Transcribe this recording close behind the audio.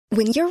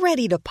When you're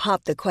ready to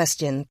pop the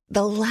question,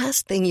 the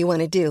last thing you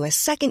want to do is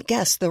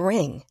second-guess the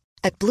ring.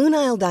 At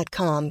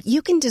BlueNile.com,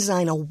 you can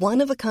design a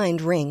one-of-a-kind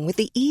ring with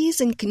the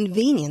ease and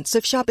convenience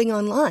of shopping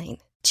online.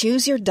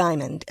 Choose your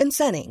diamond and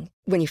setting.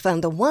 When you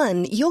find the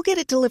one, you'll get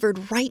it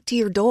delivered right to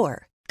your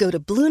door. Go to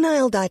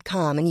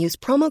BlueNile.com and use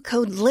promo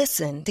code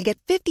LISTEN to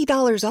get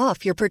 $50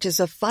 off your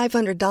purchase of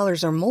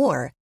 $500 or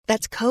more.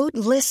 That's code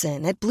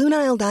LISTEN at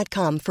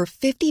BlueNile.com for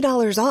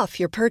 $50 off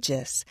your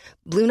purchase.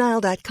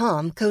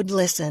 BlueNile.com, code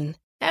LISTEN.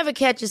 Ever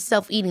catch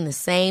yourself eating the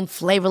same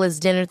flavorless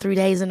dinner 3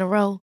 days in a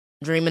row?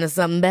 Dreaming of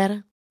something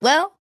better?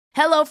 Well,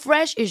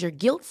 HelloFresh is your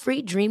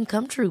guilt-free dream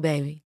come true,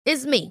 baby.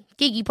 It's me,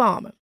 Keke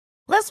Palmer.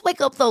 Let's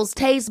wake up those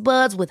taste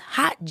buds with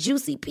hot,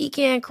 juicy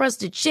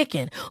pecan-crusted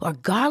chicken or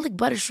garlic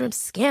butter shrimp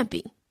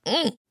scampi.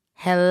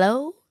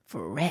 Hello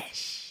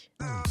Fresh.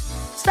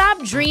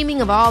 Stop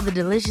dreaming of all the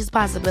delicious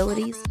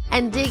possibilities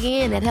and dig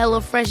in at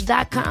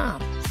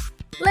HelloFresh.com.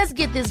 Let's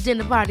get this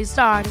dinner party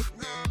started.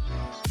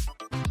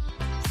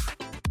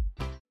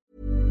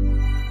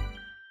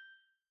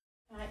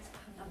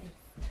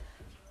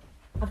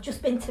 I've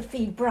just been to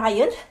feed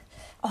Brian.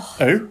 Oh,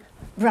 Who?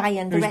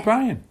 Brian. Who's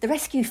Brian? The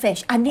rescue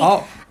fish.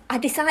 I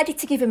decided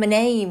to give him a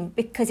name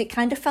because it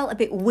kind of felt a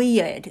bit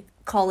weird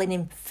calling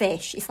him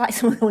fish. It's like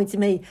someone going to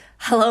me,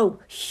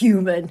 hello,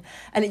 human.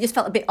 And it just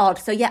felt a bit odd.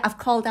 So, yeah, I've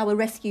called our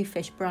rescue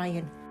fish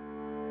Brian.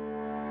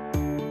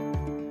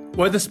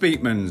 We're the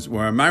Speakmans.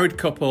 We're a married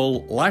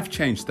couple, life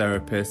change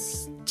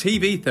therapists,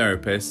 TV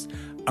therapists,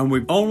 and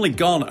we've only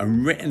gone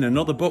and written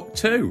another book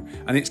too.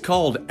 And it's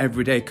called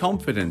Everyday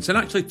Confidence. And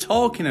actually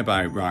talking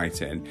about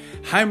writing,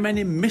 how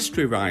many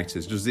mystery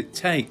writers does it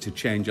take to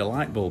change a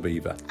light bulb,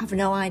 Eva? I've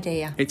no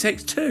idea. It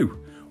takes two.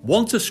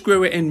 One to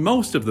screw it in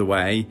most of the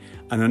way,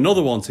 and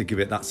another one to give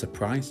it that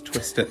surprise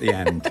twist at the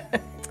end.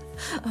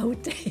 Oh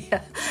dear.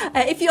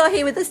 If you're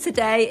here with us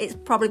today, it's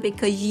probably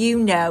because you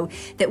know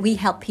that we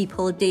help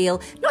people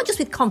deal not just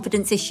with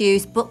confidence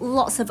issues, but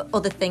lots of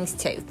other things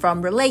too,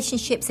 from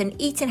relationships and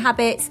eating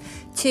habits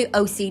to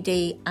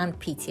OCD and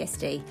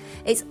PTSD.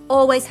 It's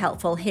always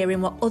helpful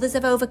hearing what others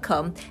have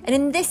overcome, and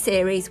in this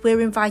series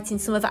we're inviting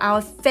some of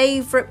our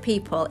favourite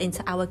people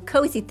into our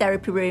cosy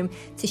therapy room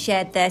to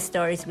share their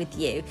stories with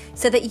you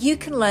so that you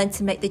can learn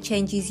to make the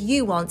changes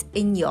you want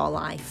in your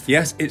life.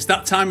 Yes, it's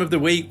that time of the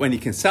week when you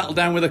can settle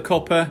down with a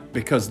cuppa,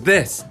 because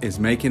this is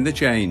Making the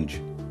Change.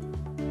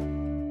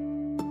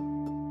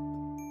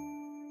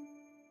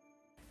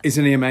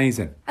 Isn't he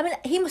amazing? I mean,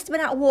 he must have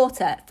been out of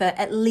water for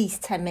at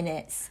least 10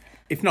 minutes.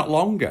 If not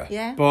longer.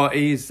 Yeah. But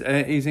he's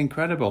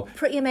incredible.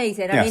 Pretty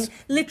amazing. Yes. I mean,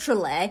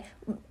 literally,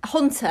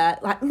 Hunter,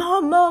 like,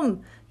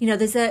 Mum, you know,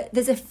 there's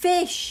a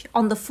fish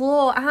on the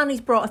floor.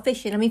 Arnie's brought a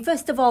fish in. I mean,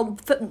 first of all,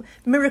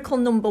 miracle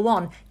number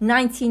one,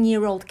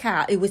 19-year-old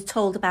cat who was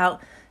told about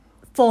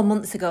 4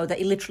 months ago that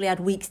he literally had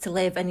weeks to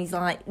live, and he's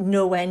like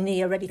nowhere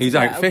near ready to go. He's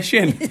out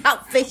fishing. He's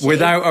out fishing.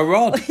 Without a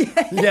rod.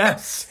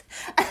 Yes.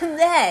 And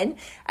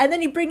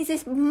then he brings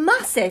this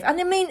massive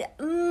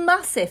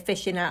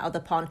fishing out of the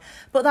pond.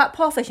 But that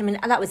poor fish, I mean,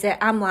 that was it.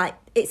 I'm like,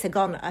 it's a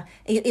goner.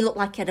 He looked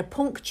like he had a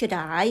punctured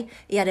eye.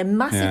 He had a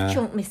massive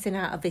chunk missing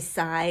out of his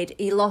side.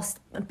 He lost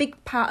a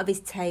big part of his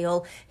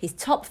tail. His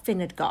top fin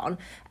had gone.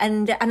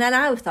 And then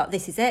I thought,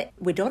 this is it.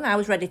 We're done. I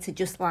was ready to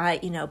just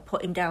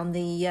put him down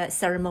the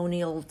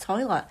ceremonial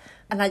toilet.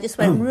 And I just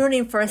went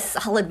running for a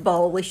salad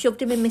bowl. We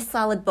shoved him in my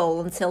salad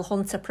bowl until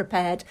Hunter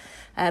prepared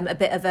a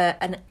bit of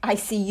an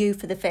ICU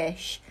for the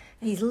fish.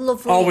 He's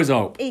lovely. Always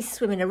hope. He's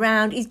swimming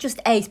around. He's just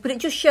ace. But it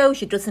just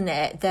shows you, doesn't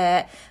it,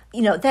 that,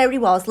 there he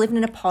was living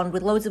in a pond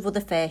with loads of other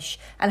fish,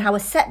 and how a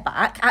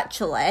setback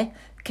actually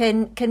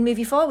can move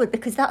you forward,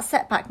 because that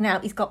setback now,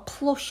 he's got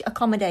plush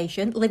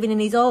accommodation, living in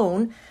his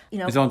own,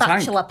 his own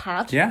bachelor tank.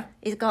 pad. Yeah.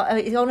 He's got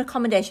his own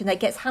accommodation that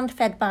gets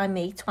hand-fed by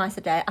me twice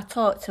a day. I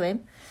talk to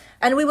him.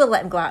 And we will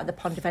let him go out of the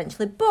pond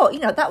eventually. But,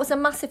 that was a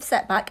massive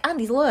setback.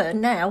 And he's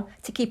learned now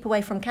to keep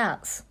away from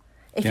cats.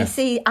 If you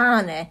see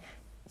Arnie,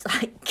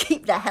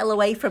 keep the hell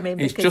away from him.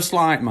 It's just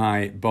like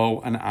my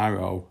bow and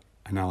arrow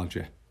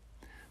analogy.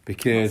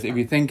 Because if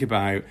you think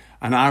about,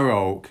 an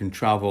arrow can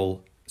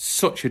travel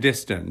such a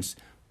distance,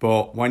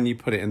 but when you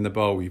put it in the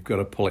bow, you've got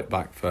to pull it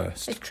back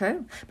first. It's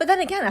true. But then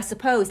again, I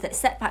suppose that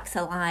setbacks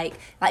are like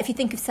if you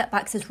think of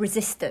setbacks as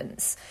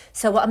resistance.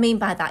 So what I mean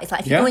by that is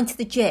if you go into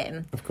the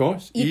gym... Of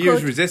course. You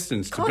use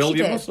resistance to build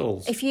your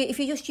muscles. If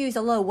you just use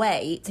a low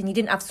weight and you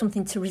didn't have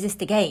something to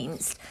resist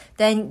against,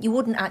 then you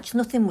wouldn't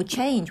nothing would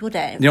change, would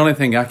it? The only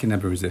thing I can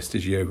never resist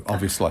is you,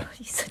 obviously.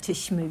 You're such a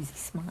schmoozy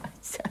smile, I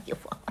tell you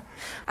what.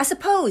 I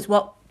suppose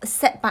what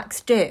setbacks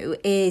do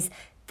is...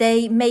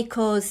 they make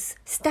us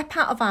step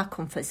out of our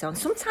comfort zone,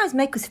 sometimes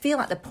make us feel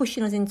like they're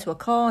pushing us into a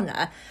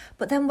corner,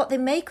 but then what they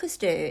make us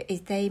do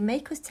is they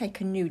make us take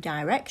a new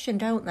direction,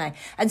 don't they?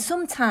 And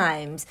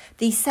sometimes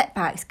these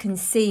setbacks can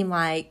seem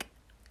like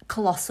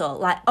colossal,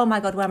 like, oh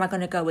my God, where am I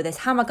going to go with this?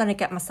 How am I going to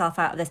get myself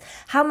out of this?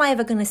 How am I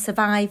ever going to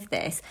survive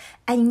this?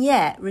 And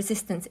yet,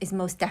 resistance is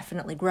most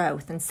definitely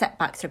growth, and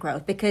setbacks are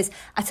growth. Because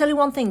I tell you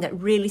one thing that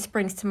really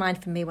springs to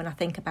mind for me when I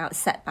think about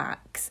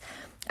setbacks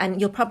And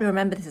you'll probably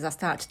remember this as I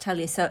start to tell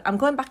you. So I'm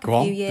going back Go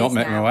a few on, years don't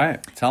make now. me wait.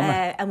 Tell me.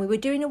 And we were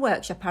doing a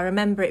workshop. I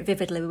remember it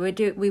vividly.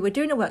 We were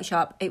doing a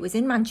workshop. It was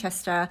in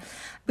Manchester.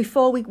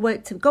 Before we were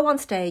to go on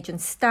stage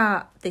and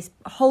start this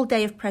whole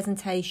day of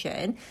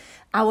presentation,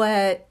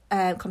 our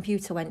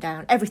computer went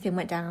down. Everything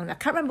went down. I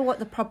can't remember what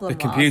the problem was.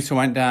 The computer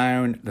went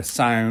down. The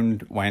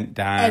sound went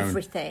down.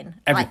 Everything.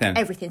 Everything. Like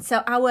everything.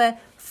 So our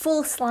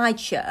full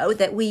slideshow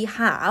that we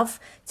have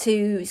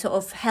to sort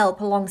of help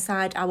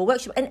alongside our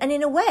workshop. And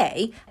in a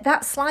way,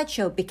 that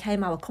slideshow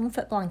became our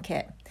comfort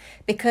blanket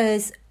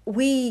because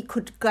we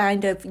could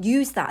kind of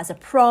use that as a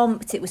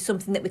prompt. It was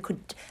something that we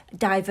could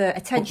divert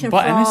attention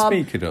but from. any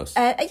speaker does.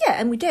 Yeah,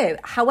 and we do.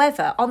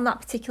 However, on that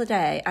particular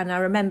day, and I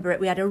remember it,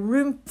 we had a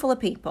room full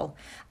of people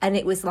and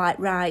it was like,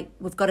 right,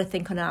 we've got to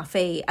think on our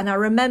feet. And I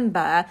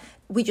remember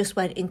we just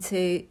went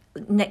into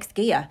next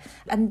gear.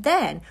 And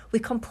then we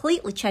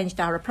completely changed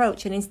our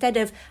approach. And instead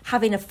of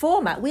having a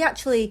format, we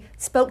actually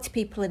spoke to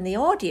people in the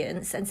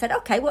audience and said,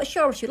 okay, what's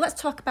your issue?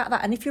 Let's talk about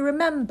that. And if you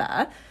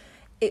remember,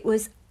 it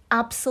was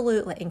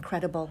absolutely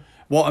incredible.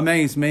 What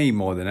amazed me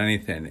more than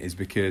anything is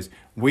because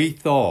we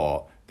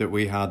thought that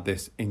we had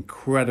this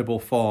incredible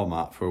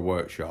format for a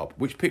workshop,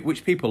 which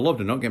people loved,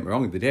 and don't get me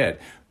wrong, they did.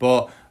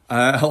 But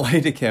a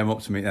lady came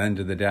up to me at the end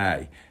of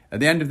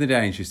the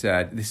day, and she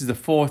said, this is the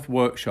 4th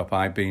workshop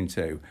I've been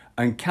to,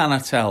 and can I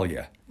tell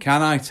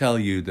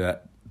you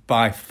that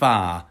by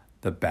far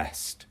the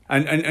best?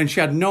 And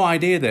she had no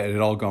idea that it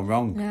had all gone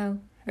wrong. No.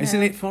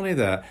 Isn't it funny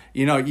that,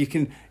 you know, you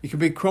can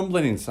be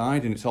crumbling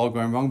inside and it's all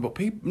going wrong, but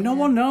no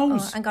one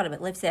knows. Oh, hang on a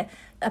minute, lives here.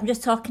 I'm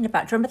just talking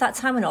about, do you remember that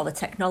time when all the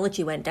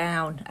technology went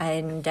down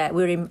and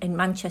we were in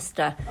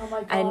Manchester? Oh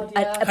my God,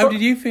 yeah. How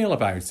did you feel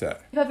about it?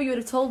 If ever you would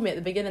have told me at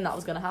the beginning that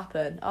was going to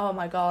happen, oh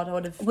my God, I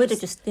would have...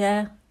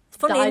 It's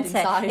funny, died isn't it?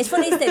 inside. It's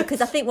funny, isn't it?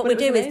 Because I think what But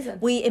we it do was is amazing.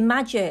 we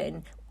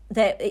imagine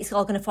that it's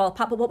all going to fall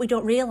apart, but what we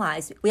don't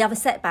realise, we have a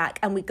setback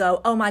and we go,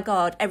 oh my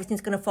God,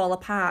 everything's going to fall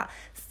apart,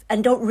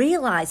 and don't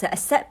realise that a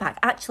setback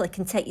actually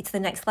can take you to the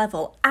next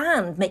level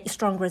and make you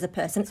stronger as a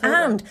person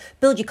and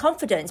build your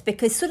confidence,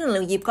 because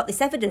suddenly you've got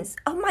this evidence,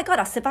 oh my God,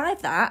 I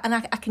survived that and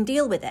I can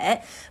deal with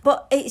it,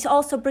 but it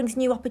also brings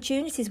new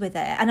opportunities with it.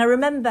 And I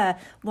remember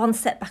one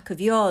setback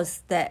of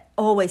yours that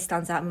always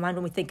stands out in my mind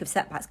when we think of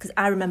setbacks, because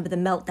I remember the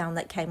meltdown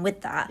that came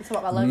with that. It's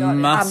what my leg got.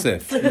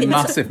 Massive talking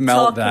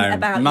meltdown,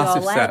 about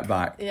massive your leg.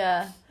 setback.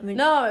 Yeah.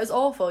 No, it was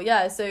awful.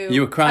 Yeah, so...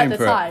 You were crying at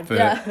the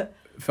time,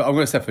 I'm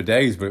going to say for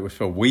days, but it was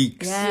for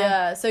weeks.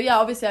 Yeah, so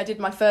obviously I did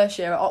my first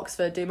year at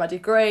Oxford, do my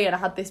degree, and I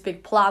had this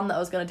big plan that I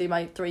was going to do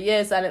my 3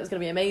 years then, it was going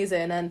to be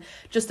amazing, and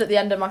just at the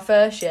end of my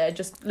first year,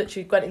 just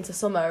literally went into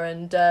summer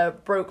and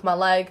broke my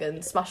leg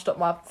and smashed up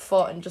my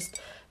foot and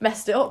just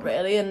messed it up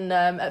really. And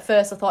at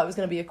first I thought it was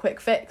going to be a quick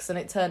fix, and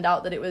it turned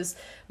out that it was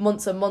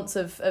months and months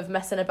of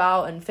messing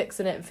about and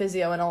fixing it and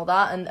physio and all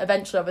that. And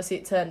eventually obviously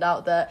it turned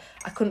out that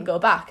I couldn't go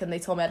back, and they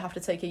told me I'd have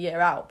to take a year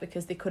out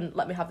because they couldn't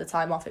let me have the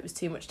time off, it was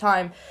too much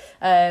time.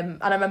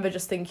 And I remember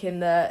just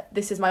thinking that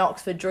this is my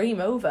Oxford dream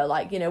over,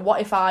 like, you know,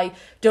 what if I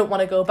don't want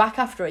to go back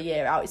after a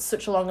year out? It's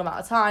such a long amount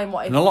of time.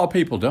 What if... And a lot of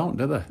people don't,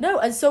 do they? No,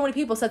 and so many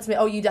people said to me,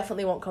 oh, you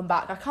definitely won't come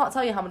back. I can't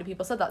tell you how many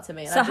people said that to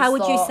me. And So I how just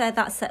would you thought- say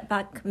that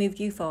setback moved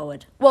you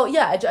forward? Well,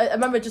 yeah, I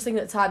remember just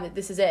thinking at the time that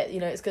this is it,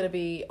 you know, it's going to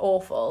be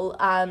awful.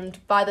 And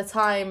by the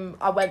time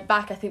I went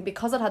back, I think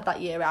because I'd had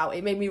that year out,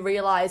 it made me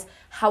realise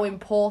how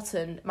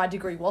important my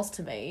degree was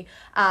to me.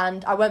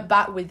 And I went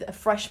back with a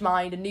fresh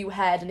mind, a new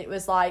head, and it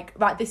was like,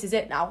 right, this is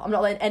it now. I'm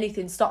not letting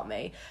anything stop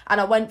me.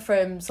 And I went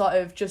from sort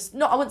of just,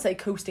 I wouldn't say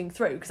coasting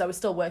through because I was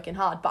still working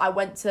hard, but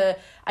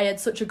I had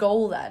such a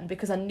goal then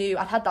because I knew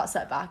I'd had that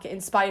setback. It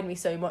inspired me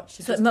so much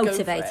to So it just go for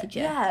motivated it.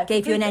 you, Yeah,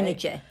 gave you an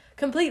completely. energy.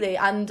 Completely.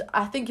 And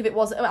I think if it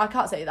wasn't, I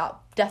can't say that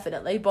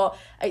definitely, but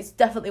it's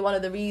definitely one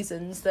of the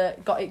reasons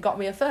that got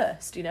me a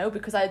first, you know,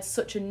 because I had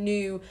such a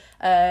new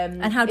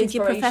And how did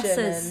your inspiration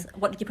professors,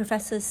 what did your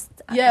professors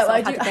Yeah,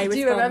 well, how did they I do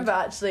respond? remember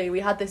actually we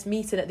had this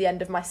meeting at the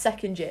end of my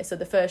second year, so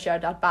the first year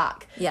I'd had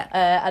back. Yeah.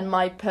 And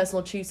my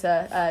personal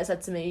tutor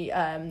said to me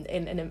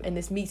in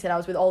this meeting, I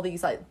was with all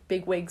these like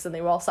big wigs and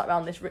they were all sat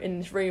around in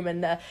this room,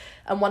 and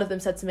one of them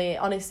said to me,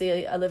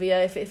 honestly,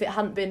 Olivia, if it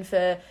hadn't been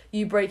for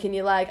you breaking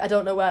your leg, I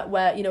don't know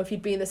where you know, if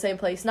you'd be in the same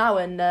place now.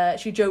 And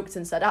she joked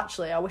and said,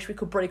 actually, I wish we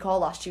could break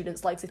all our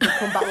students' legs if they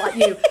come back like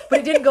you. But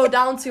it didn't go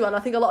down to, and I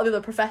think a lot of the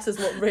other professors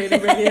looked really,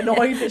 really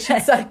annoyed that she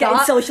said Getting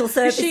that. social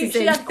services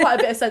She in. had quite a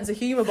bit of sense of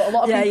humour, but a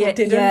lot of people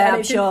didn't, I'm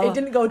and sure. it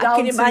didn't go I down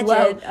can too imagine.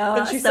 well. Oh,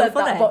 when she that's so said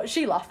funny. that, but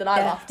she laughed and I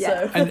laughed.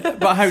 Yeah. So.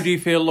 But how do you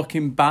feel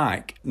looking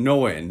back,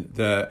 knowing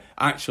that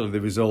actually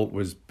the result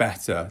was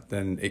better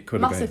than it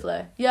could have been?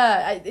 Massively.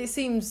 Yeah, it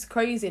seems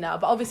crazy now,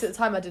 but obviously at the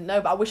time I didn't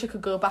know, but I wish I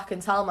could go back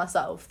and tell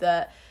myself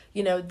that,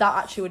 you know, that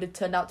actually would have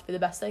turned out to be the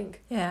best thing.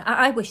 Yeah,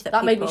 I wish that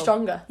That made people, me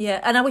stronger. Yeah,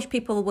 and I wish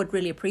people would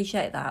really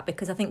appreciate that,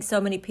 because I think so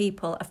many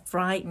people are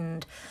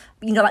frightened.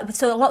 You know, like,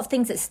 so a lot of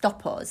things that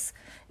stop us,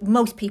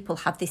 most people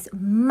have this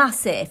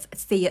massive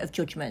fear of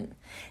judgment.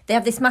 They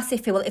have this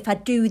massive fear, well, if I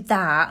do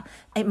that,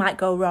 it might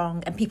go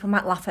wrong and people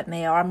might laugh at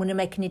me, or I'm going to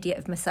make an idiot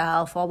of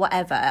myself, or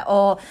whatever.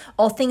 Or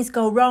or things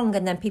go wrong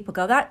and then people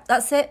go,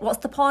 that's it, what's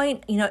the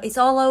point? You know, it's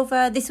all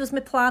over, this was my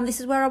plan, this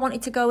is where I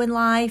wanted to go in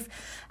life,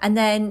 and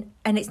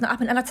it's not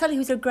happened. And I tell you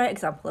who's a great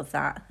example of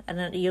that,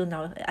 and you'll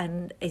know,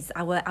 and is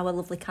our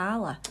lovely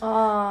Carla. Oh,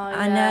 yeah,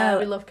 I know.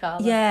 we love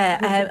Carla.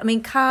 Yeah, I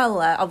mean,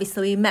 Carla,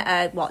 obviously we met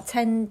her,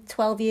 10,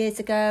 12 years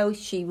ago.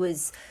 She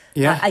was,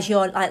 as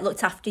your,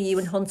 looked after you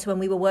and Hunter when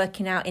we were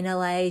working out in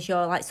LA, as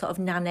your, sort of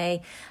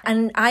nanny.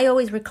 And I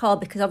always recall,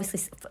 because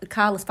obviously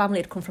Carla's family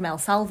had come from El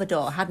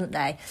Salvador, hadn't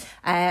they?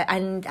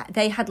 And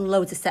they had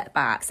loads of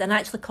setbacks. And I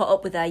actually caught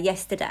up with her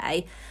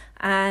yesterday.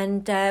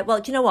 And,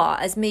 do you know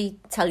what? As me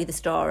tell you the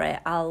story,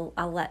 I'll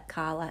let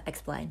Carla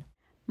explain.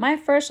 My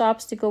first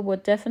obstacle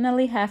would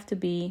definitely have to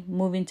be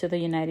moving to the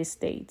United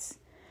States.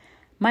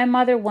 My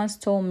mother once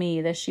told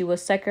me that she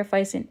was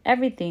sacrificing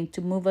everything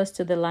to move us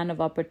to the land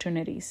of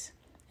opportunities.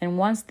 And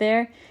once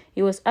there,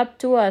 it was up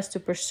to us to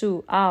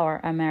pursue our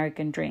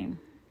American dream.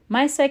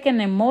 My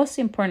second and most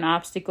important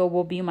obstacle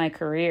will be my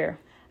career.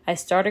 I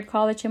started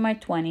college in my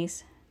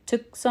 20s,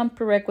 took some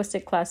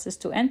prerequisite classes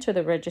to enter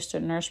the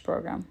registered nurse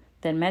program,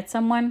 then met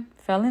someone,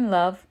 fell in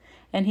love,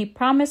 and he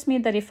promised me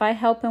that if I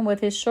help him with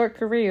his short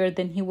career,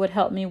 then he would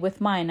help me with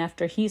mine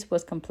after his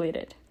was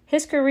completed.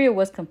 His career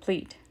was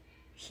complete.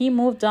 He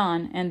moved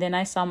on, and then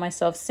I saw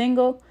myself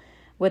single,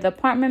 with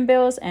apartment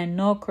bills and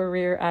no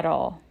career at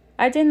all.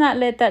 I did not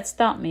let that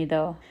stop me,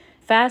 though.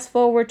 Fast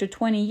forward to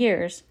 20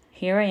 years,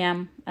 here I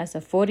am as a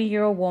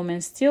 40-year-old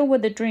woman still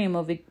with the dream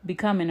of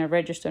becoming a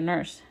registered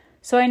nurse.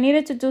 So I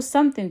needed to do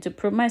something to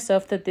prove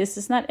myself that this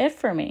is not it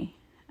for me.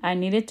 I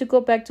needed to go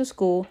back to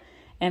school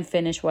and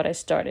finish what I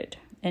started.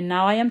 And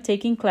now I am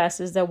taking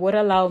classes that would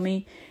allow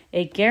me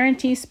a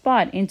guaranteed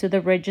spot into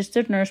the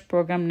registered nurse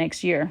program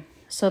next year.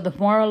 So the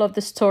moral of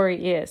the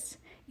story is,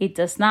 it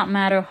does not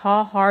matter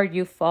how hard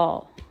you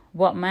fall.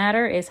 What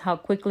matters is how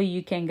quickly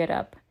you can get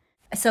up.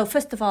 So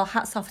first of all,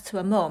 hats off to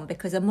her mum,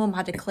 because her mum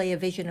had a clear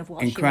vision of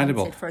what she wanted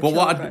for her children.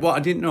 But what I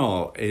didn't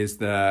know is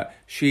that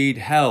she'd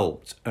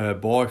helped her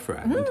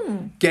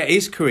boyfriend get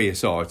his career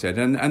sorted,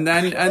 and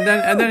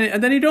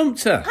then he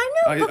dumped her.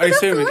 I know. I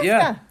assume it.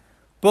 Yeah,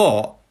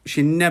 but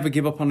she never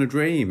gave up on a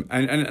dream,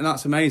 and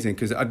that's amazing,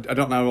 because I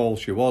don't know how old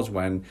she was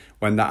when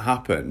that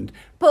happened.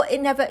 But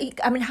it never,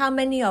 I mean, how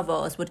many of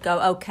us would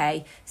go,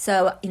 okay,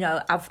 so, you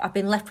know, I've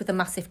been left with a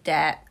massive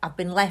debt, I've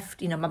been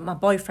left, you know, my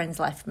boyfriend's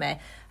left me,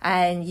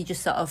 and you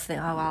just sort of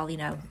think, oh, well, you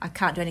know, I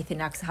can't do anything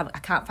now because I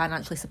can't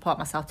financially support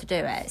myself to do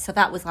it. So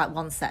that was like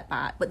one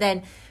setback. But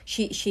then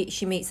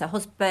she meets her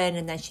husband,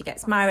 and then she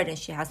gets married, and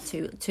she has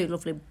two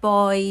lovely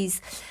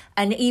boys.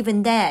 And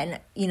even then,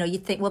 you know, you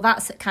think, well,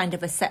 that's kind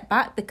of a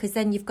setback, because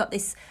then you've got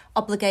this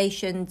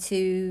obligation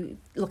to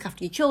look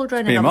after your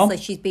children, and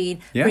obviously she's been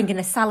bringing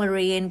a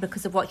salary in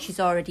because of what she's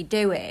already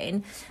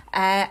doing,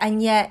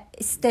 and yet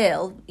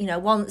still, you know,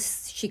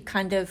 once she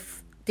kind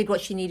of did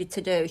what she needed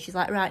to do, she's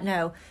like, right,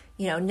 no,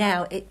 you know,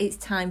 now it's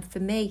time for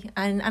me.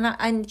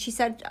 And she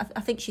said,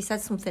 I think she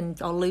said something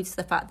or alludes to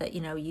the fact that,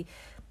 you know,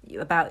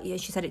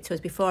 she said it to us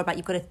before about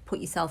you've got to put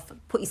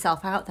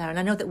yourself out there. And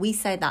I know that we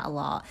say that a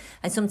lot,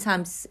 and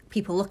sometimes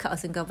people look at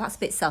us and go, that's a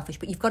bit selfish,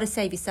 but you've got to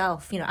save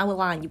yourself. You know, our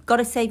line, you've got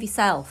to save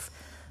yourself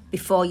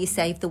before you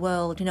save the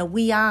world. You know,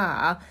 we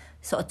are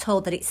sort of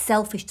told that it's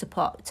selfish to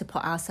put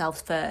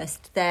ourselves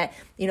first, that,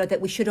 you know,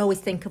 that we should always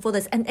think of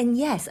others, and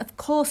yes, of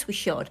course we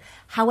should.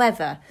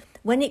 However,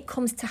 when it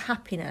comes to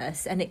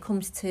happiness and it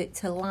comes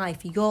to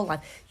life, your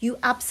life, you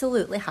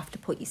absolutely have to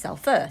put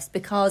yourself first,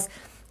 because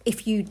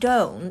if you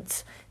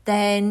don't,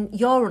 then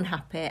you're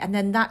unhappy, and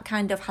then that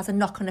kind of has a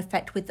knock-on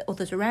effect with the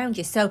others around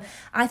you. So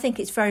I think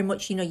it's very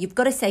much, you know, you've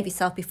got to save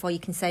yourself before you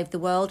can save the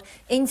world.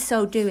 In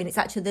so doing, it's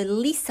actually the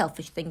least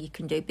selfish thing you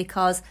can do,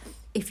 because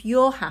if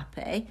you're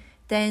happy,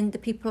 then the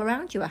people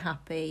around you are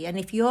happy, and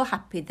if you're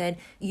happy, then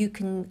you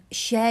can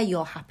share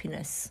your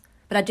happiness.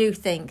 But I do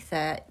think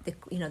that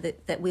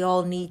that we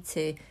all need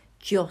to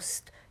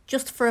just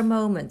for a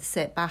moment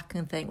sit back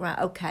and think, right,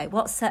 okay,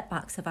 what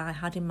setbacks have I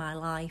had in my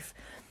life?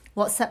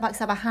 What setbacks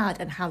have I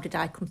had, and how did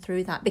I come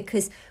through that?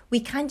 Because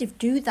we kind of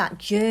do that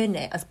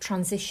journey of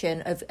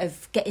transition,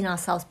 of getting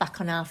ourselves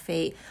back on our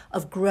feet,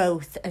 of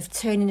growth, of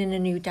turning in a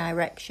new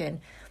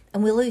direction.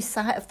 And we lose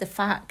sight of the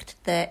fact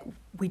that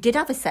we did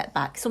have a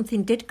setback,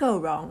 something did go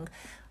wrong,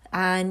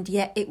 and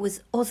yet it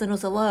was us and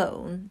us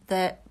alone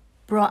that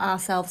brought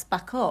ourselves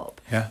back up.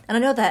 Yeah. And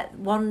I know that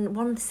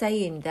one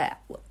saying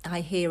that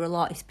I hear a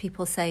lot is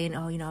people saying,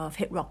 oh, you know, I've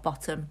hit rock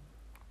bottom.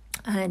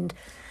 And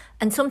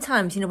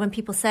sometimes, you know, when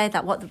people say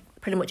that,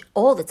 pretty much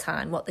all the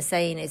time, what they're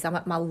saying is, I'm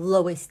at my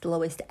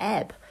lowest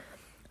ebb.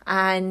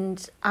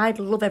 And I'd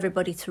love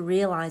everybody to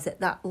realise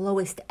that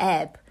lowest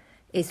ebb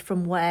is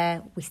from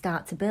where we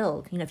start to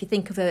build. You know, if you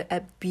think of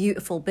a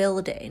beautiful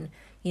building,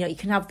 you know, you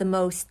can have the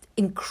most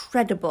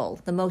incredible,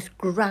 the most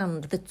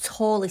grand, the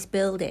tallest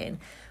building,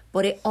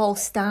 but it all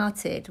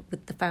started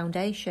with the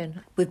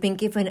foundation. We've been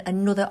given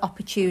another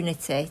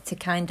opportunity to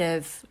kind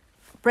of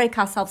break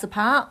ourselves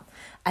apart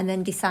and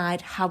then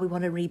decide how we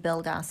want to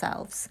rebuild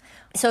ourselves.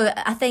 So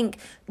I think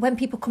when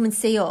people come and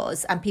see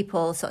us and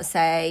people sort of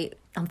say,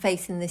 I'm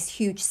facing this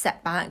huge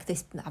setback,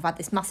 I've had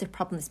this massive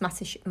problem, this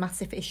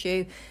massive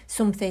issue,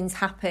 something's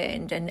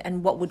happened,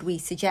 and what would we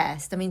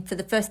suggest? I mean, for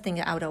the first thing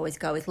that I would always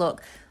go is,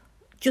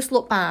 just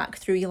look back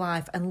through your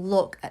life and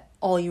look at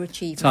all your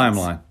achievements.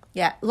 Timeline.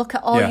 Yeah, look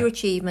at all your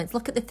achievements,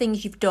 look at the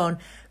things you've done,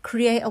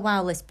 create a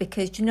wow list,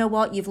 because do you know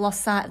what? You've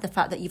lost sight of the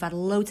fact that you've had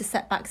loads of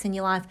setbacks in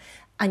your life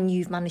and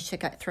you've managed to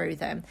get through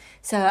them.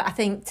 So I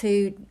think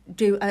to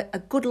do a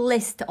good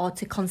list, or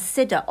to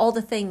consider all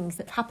the things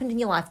that have happened in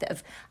your life that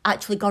have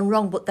actually gone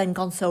wrong but then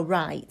gone so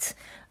right,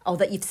 or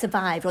that you've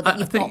survived, or that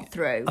you've got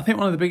through. I think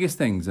one of the biggest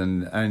things,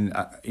 and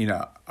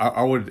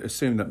I would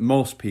assume that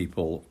most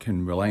people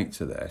can relate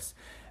to this,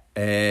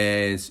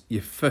 is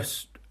your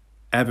first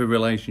ever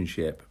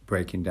relationship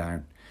breaking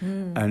down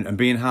and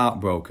being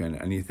heartbroken,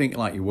 and you think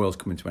like your world's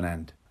coming to an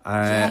end.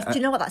 Yes, do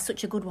you know what? That's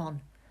such a good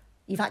one.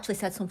 You've actually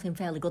said something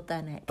fairly good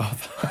there, Nick. Oh,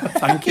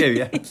 thank you,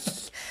 yeah.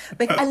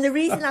 And the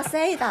reason I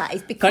say that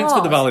is because... Thanks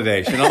for the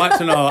validation. I'd like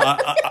to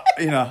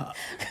know,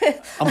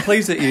 I'm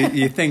pleased that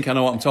you think I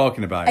know what I'm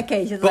talking about.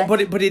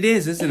 Occasionally. But it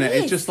is, isn't it?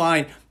 It's just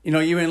like,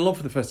 you're in love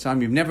for the first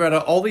time. You've never had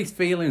all these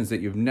feelings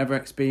that you've never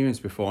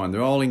experienced before, and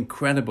they're all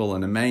incredible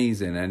and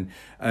amazing.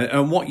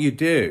 And what you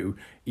do,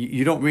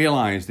 you don't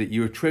realise that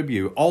you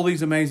attribute all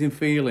these amazing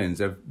feelings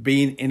of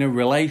being in a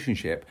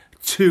relationship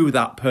to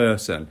that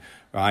person,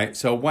 right?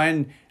 So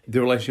when the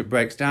relationship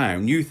breaks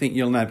down, you think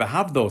you'll never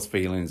have those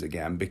feelings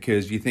again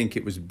because you think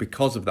it was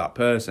because of that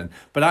person.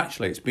 But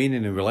actually, it's been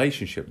in a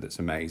relationship that's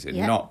amazing,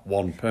 not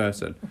one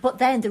person. But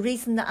then the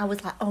reason that I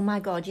was like, oh my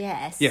God,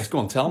 yes. Yes, go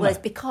on, tell me. Was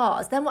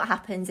because then what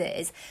happens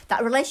is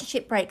that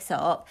relationship breaks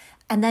up,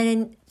 and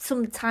then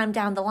some time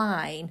down the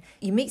line,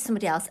 you meet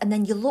somebody else, and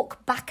then you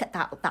look back at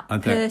that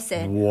and person.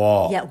 Think,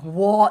 what? Yeah,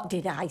 what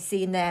did I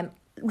see in them?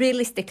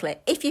 Realistically,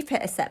 if you've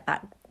hit a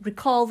setback,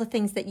 recall the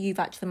things that you've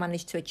actually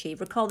managed to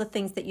achieve. Recall the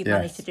things that you've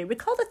managed to do.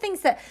 Recall the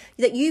things that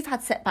you've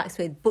had setbacks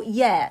with, but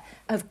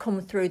have come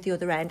through the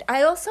other end.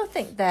 I also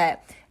think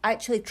that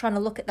actually trying to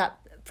look at that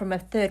from a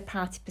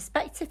third-party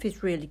perspective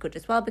is really good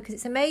as well, because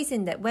it's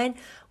amazing that when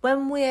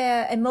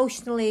we're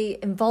emotionally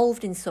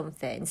involved in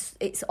something,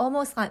 it's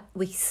almost like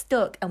we're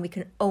stuck and we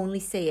can only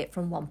see it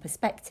from one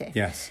perspective.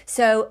 Yes.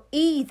 So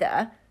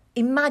either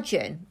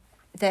imagine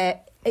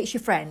that it's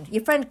your friend.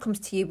 Your friend comes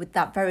to you with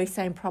that very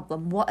same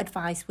problem. What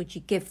advice would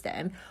you give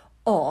them?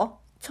 Or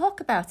talk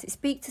about it.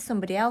 Speak to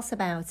somebody else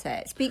about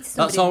it. Speak to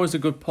somebody. That's always a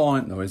good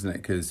point, though, isn't it?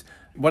 Because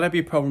whatever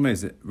your problem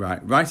is,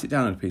 write it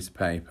down on a piece of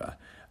paper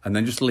and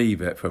then just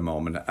leave it for a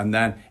moment. And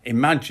then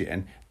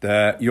imagine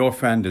that your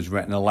friend has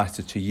written a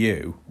letter to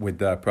you with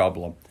their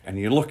problem, and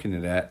you're looking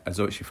at it as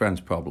though it's your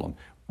friend's problem.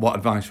 What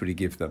advice would you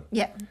give them?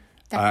 Yeah,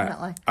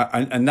 definitely.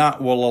 And that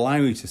will allow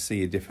you to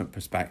see a different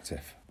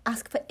perspective.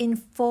 Ask for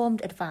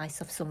informed advice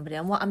of somebody,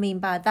 and what I mean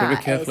by that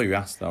be careful you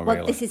ask, though.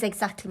 Well, this is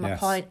exactly my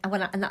point,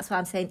 and that's why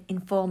I'm saying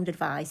informed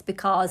advice,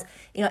 because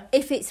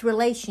if it's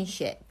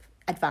relationship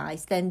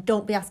advice, then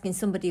don't be asking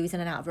somebody who's in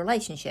and out of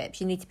relationships.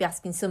 You need to be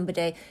asking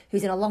somebody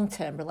who's in a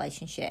long-term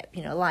relationship,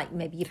 like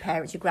maybe your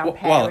parents, your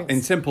grandparents. Well,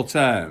 in simple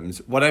terms,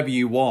 whatever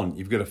you want,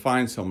 you've got to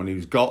find someone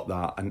who's got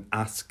that and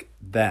ask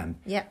them.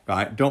 Yeah.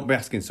 Right? Don't be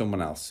asking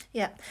someone else.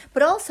 Yeah.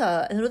 But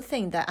also, another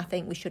thing that I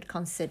think we should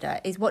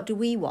consider is, what do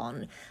we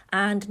want,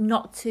 and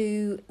not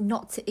to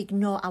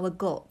ignore our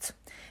gut.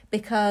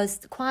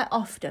 Because quite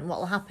often what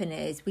will happen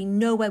is we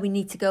know where we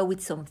need to go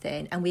with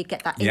something, and we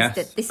get that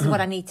instant, this is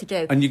what I need to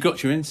do. And you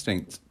got your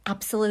instinct.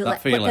 Absolutely.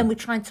 That feeling. But then we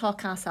try and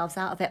talk ourselves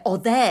out of it. Or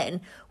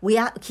then we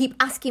keep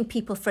asking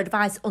people for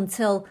advice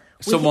until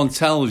someone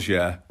tells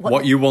you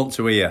what you want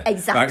to hear.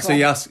 Exactly. Right? So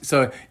you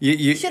ask,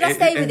 you should I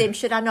stay with him?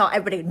 Should I not?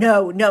 Everybody,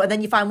 no. And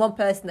then you find one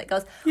person that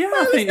goes,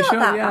 I think it's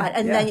not you should, that bad.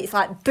 And then it's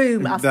like,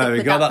 boom, I'll stick there we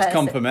with go, that that's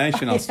person.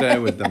 confirmation, I'll stay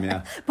with them,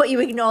 yeah. But you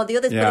ignore the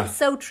others. Yeah. But it's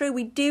so true,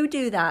 we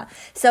do that.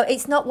 So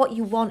it's not what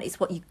you want, it's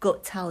what your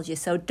gut tells you.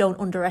 So don't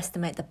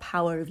underestimate the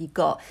power of your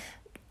gut.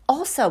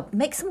 Also,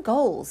 make some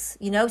goals,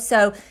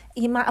 so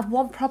you might have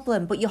one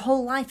problem, but your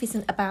whole life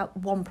isn't about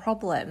one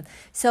problem.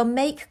 So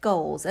make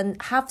goals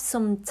and have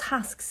some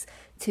tasks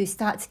to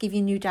start to give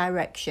you new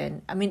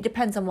direction. I mean, it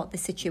depends on what the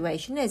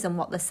situation is and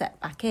what the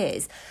setback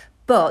is.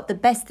 But the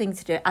best thing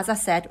to do, as I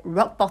said,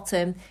 rock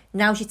bottom,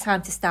 now's your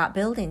time to start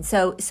building.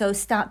 So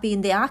start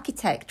being the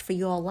architect for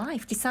your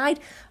life. Decide,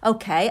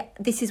 okay,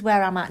 this is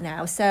where I'm at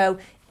now. So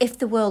if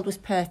the world was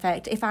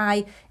perfect,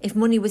 if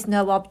money was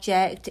no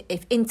object,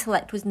 if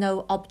intellect was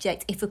no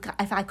object,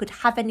 if I could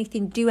have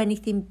anything, do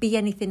anything, be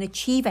anything,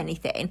 achieve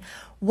anything,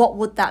 what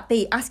would that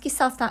be? Ask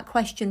yourself that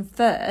question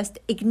first.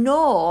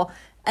 Ignore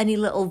any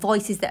little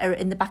voices that are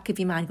in the back of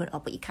your mind going,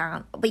 but you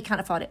can't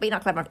afford it, but you're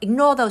not clever enough.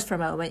 Ignore those for a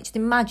moment. Just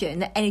imagine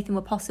that anything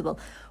were possible.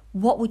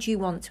 What would you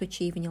want to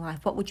achieve in your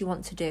life? What would you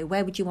want to do?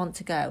 Where would you want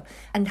to go?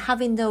 And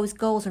having those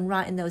goals and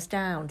writing those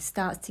down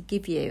starts to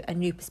give you a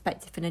new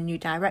perspective and a new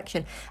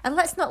direction. And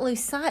let's not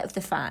lose sight of the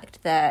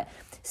fact that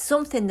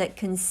something that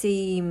can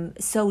seem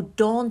so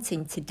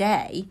daunting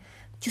today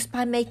just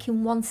by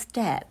making one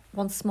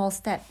small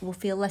step, will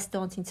feel less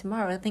daunting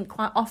tomorrow. I think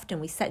quite often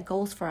we set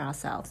goals for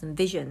ourselves and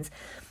visions,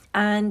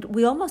 and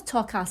we almost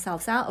talk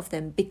ourselves out of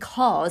them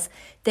because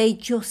they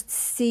just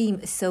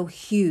seem so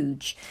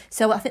huge.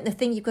 So I think the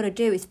thing you've got to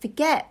do is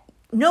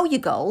know your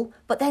goal,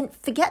 but then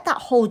forget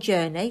that whole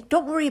journey.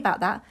 Don't worry about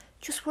that.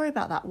 Just worry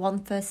about that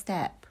one first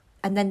step,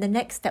 and then the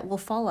next step will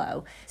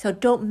follow. So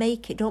don't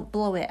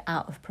blow it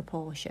out of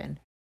proportion.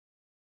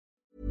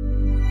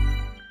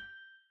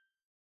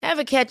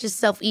 Ever catch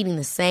yourself eating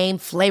the same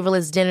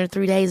flavorless dinner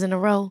 3 days in a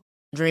row?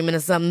 Dreaming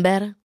of something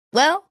better?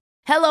 Well,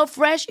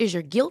 HelloFresh is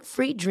your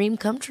guilt-free dream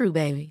come true,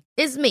 baby.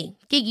 It's me,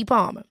 Keke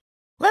Palmer.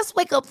 Let's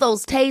wake up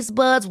those taste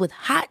buds with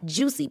hot,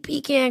 juicy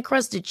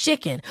pecan-crusted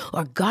chicken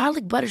or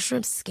garlic butter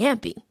shrimp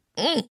scampi.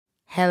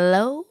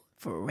 Hello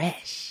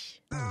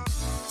Fresh.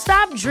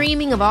 Stop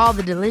dreaming of all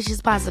the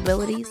delicious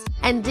possibilities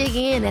and dig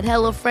in at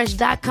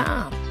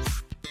HelloFresh.com.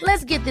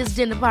 Let's get this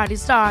dinner party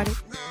started.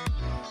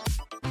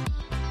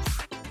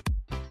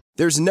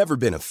 There's never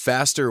been a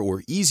faster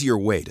or easier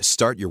way to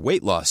start your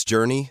weight loss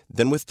journey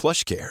than with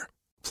PlushCare.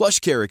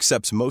 PlushCare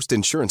accepts most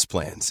insurance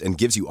plans and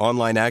gives you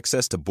online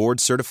access to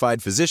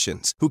board-certified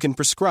physicians who can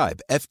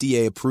prescribe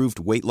FDA-approved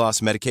weight loss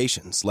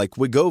medications like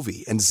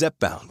Wegovy and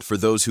Zepbound for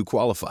those who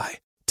qualify.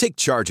 Take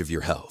charge of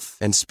your health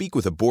and speak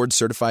with a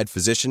board-certified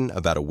physician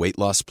about a weight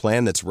loss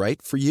plan that's right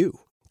for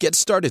you. Get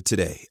started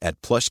today at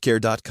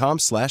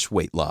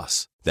plushcare.com/weight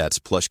loss. That's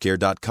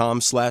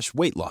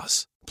plushcare.com/weight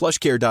loss.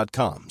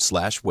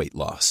 plushcare.com/weight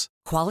loss.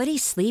 Quality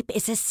sleep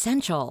is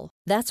essential.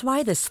 That's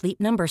why the Sleep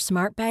Number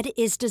Smart Bed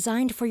is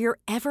designed for your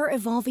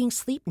ever-evolving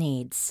sleep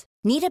needs.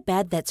 Need a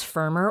bed that's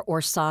firmer or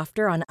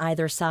softer on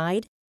either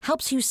side?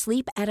 Helps you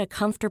sleep at a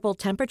comfortable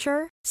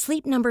temperature?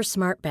 Sleep Number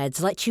Smart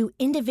Beds let you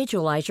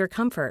individualize your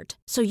comfort,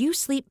 so you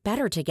sleep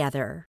better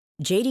together.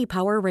 J.D.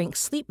 Power ranks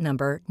Sleep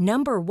Number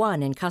number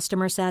 1 in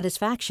customer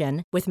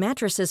satisfaction with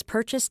mattresses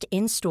purchased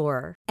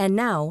in-store. And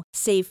now,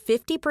 save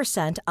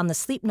 50% on the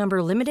Sleep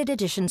Number Limited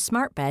Edition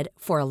Smart Bed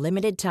for a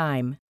limited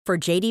time. For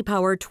J.D.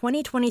 Power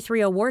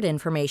 2023 award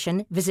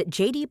information, visit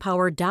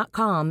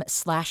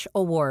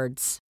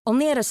jdpower.com/awards.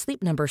 Only at a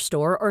Sleep Number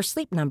store or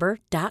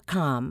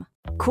sleepnumber.com.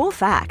 Cool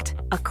fact,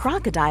 a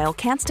crocodile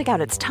can't stick out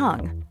its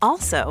tongue.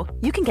 Also,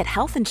 you can get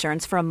health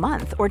insurance for a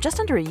month or just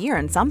under a year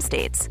in some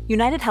states.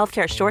 United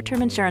Healthcare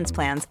short-term insurance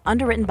plans,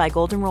 underwritten by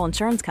Golden Rule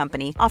Insurance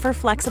Company, offer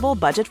flexible,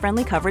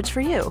 budget-friendly coverage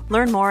for you.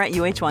 Learn more at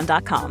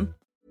uh1.com.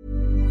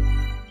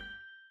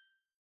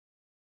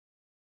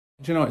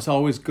 Do you know, it's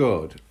always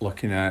good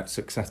looking at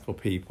successful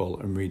people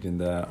and reading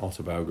their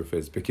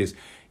autobiographies, because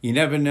you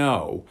never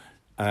know.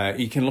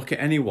 You can look at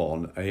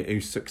anyone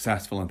who's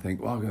successful and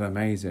think, wow, they're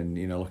amazing,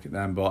 look at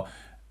them. But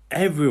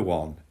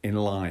everyone in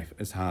life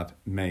has had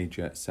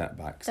major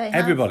setbacks.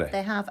 Everybody.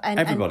 They have.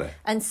 Everybody.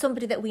 And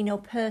somebody that we know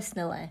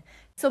personally,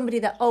 somebody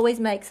that always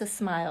makes us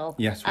smile.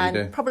 Yes, we do.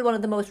 And probably one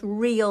of the most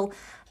real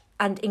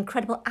and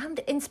incredible and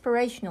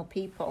inspirational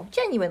people.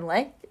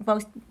 Genuinely,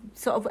 most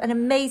sort of an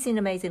amazing,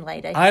 amazing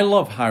lady. I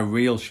love how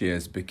real she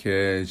is,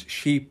 because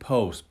she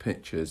posts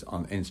pictures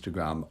on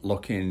Instagram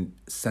looking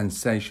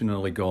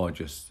sensationally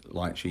gorgeous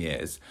like she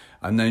is,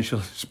 and then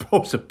she'll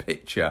post a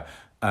picture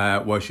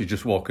where she's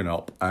just walking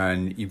up,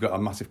 and you've got a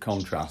massive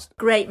contrast.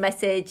 Great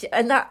message.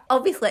 And that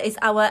obviously is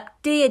our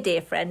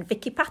dear friend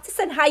Vicky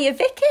Patterson. Hiya,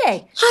 Vicky.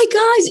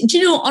 Hi guys. Do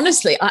you know,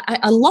 honestly,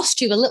 I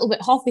lost you a little bit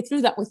halfway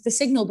through that with the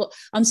signal, but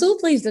I'm so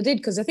pleased I did,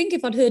 because I think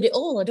if I'd heard it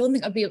all, I don't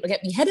think I'd be able to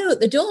get my head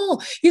out the door.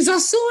 You are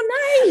so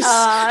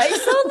nice.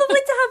 It's so lovely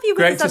to have you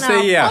with us on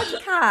our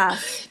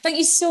podcast. Thank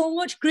you so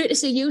much. Great to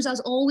see you as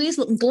always,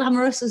 looking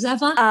glamorous as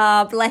ever.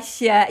 Bless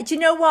you. Do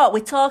you know what? We're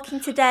talking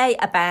today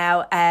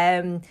about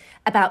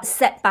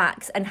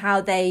setbacks and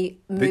how they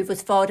move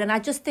us forward. And I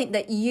just think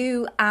that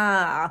you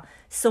are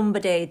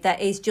somebody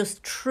that is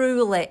just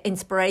truly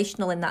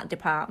inspirational in that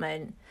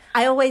department.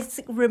 I always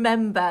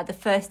remember the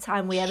first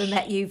time we ever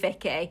met you,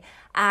 Vicky,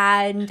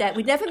 and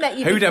we'd never met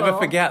you before. Who'd ever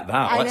forget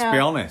that? Let's be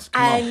honest.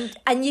 Come on.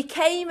 And you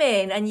came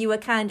in and you were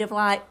kind of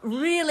like,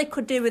 really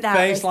could do without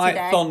Face this like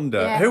today.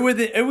 thunder. Yeah. Who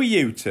are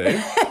you two?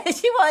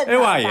 She wasn't Who that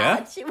are bad.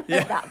 you? She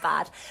wasn't that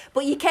bad.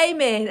 But you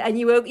came in and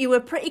you were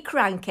pretty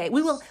cranky.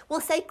 We'll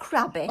say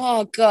crabby.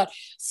 Oh God!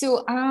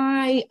 So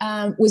I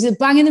was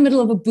bang in the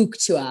middle of a book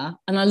tour,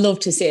 and I love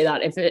to say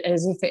that as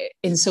if it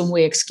in some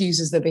way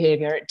excuses the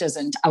behaviour. It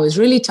doesn't. I was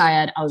really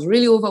tired. I was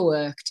really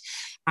overworked.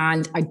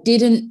 And I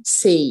didn't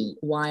see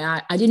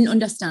why I didn't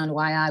understand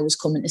why I was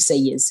coming to see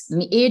you.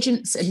 And the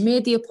agents had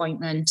made the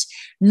appointment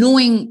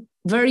knowing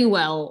very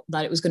well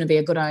that it was going to be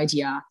a good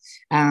idea,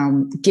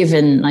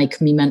 given like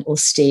my mental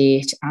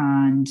state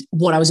and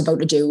what I was about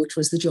to do, which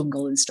was the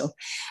jungle and stuff.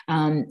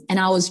 And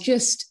I was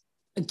just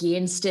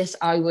against it.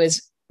 I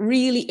was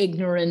really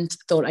ignorant,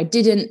 thought I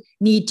didn't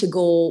need to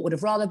go, would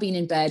have rather been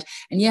in bed.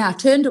 And yeah, I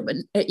turned up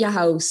at your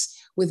house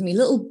with me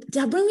little,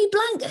 did I bring me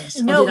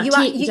blanket? No, you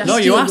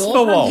asked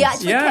for one. You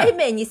actually came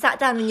in, you sat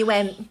down and you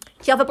went, do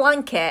you have a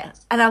blanket?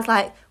 And I was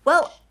like,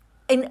 well,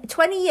 in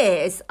 20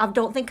 years, I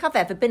don't think I've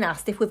ever been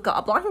asked if we've got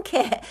a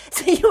blanket.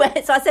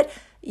 So I said,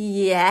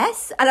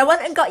 yes. And I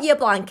went and got you a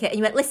blanket and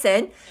you went,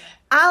 listen,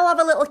 I'll have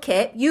a little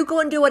kip. You go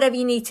and do whatever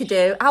you need to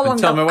do. How long?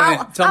 Tell me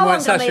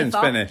when session's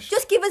finished.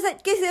 Just give us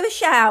a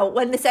shout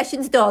when the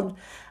session's done.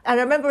 And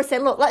I remember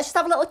saying, look, let's just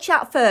have a little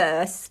chat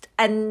first.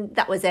 And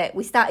that was it.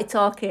 We started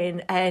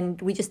talking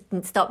and we just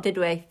didn't stop, did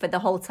we, for the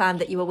whole time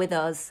that you were with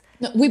us?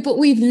 No, but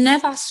we've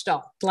never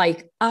stopped.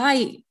 Like,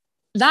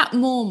 that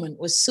moment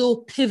was so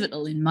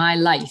pivotal in my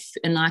life.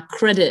 And I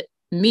credit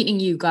meeting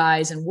you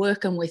guys and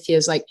working with you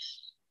as like,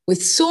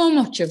 with so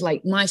much of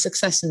like my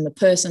success and the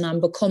person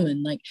I'm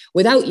becoming. Like,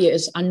 without you,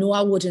 I know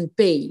I wouldn't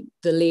be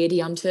the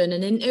lady I'm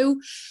turning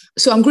into.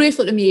 So I'm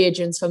grateful to my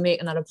agents for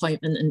making that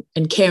appointment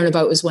and caring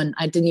about us when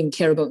I didn't even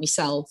care about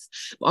myself.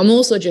 But I'm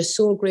also just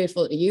so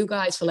grateful to you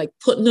guys for like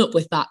putting up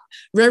with that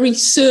very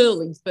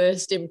surly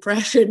first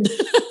impression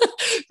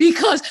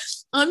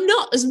because I'm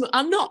not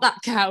that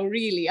cow,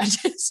 really. I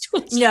just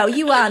no,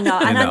 you are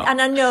not.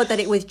 And I know that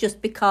it was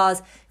just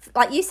because,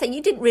 like you said,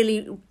 you didn't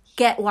really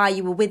get why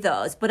you were with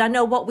us, but I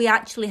know what we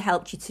actually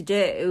helped you to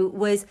do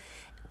was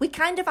we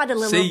kind of had a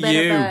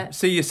little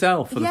see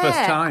yourself for the first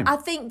time. I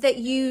think that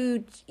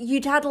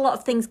you'd had a lot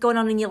of things going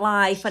on in your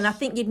life, and I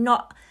think you'd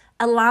not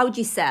allowed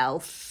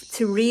yourself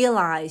to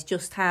realise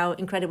just how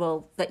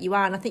incredible that you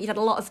are. And I think you'd had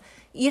a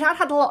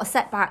lot of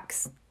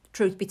setbacks,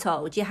 truth be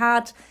told. You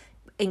had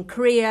in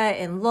career,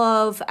 in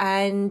love,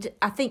 and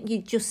I think you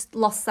just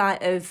lost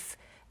sight of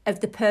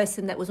the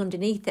person that was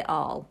underneath it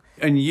all.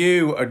 And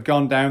you had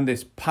gone down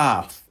this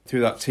path through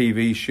that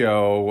TV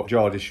show,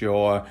 Geordie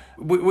Shore,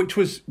 which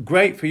was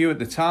great for you at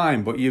the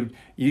time, but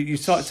you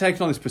started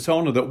taking on this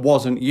persona that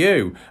wasn't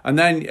you, and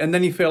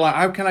then you feel like,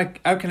 how can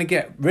I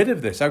get rid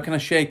of this? How can I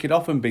shake it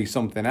off and be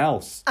something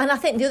else? And I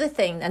think the other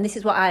thing, and this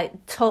is what I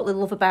totally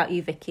love about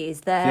you, Vicky,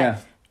 is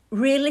that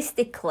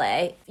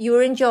realistically, you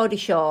were in Geordie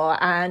Shore,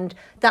 and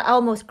that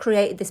almost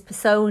created this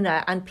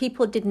persona, and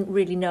people didn't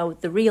really know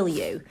the real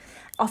you.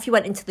 Off you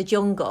went into the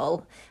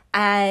jungle,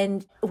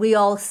 and we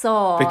all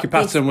saw Vicky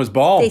Pattison was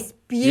born. This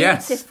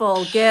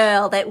beautiful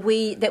girl that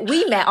we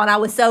met on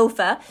our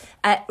sofa,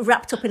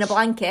 wrapped up in a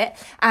blanket,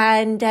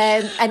 and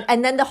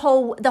then the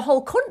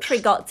whole country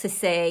got to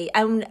see.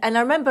 And I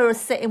remember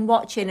us sitting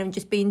watching and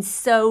just being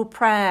so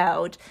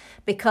proud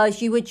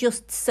because you were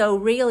just so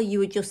real. You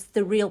were just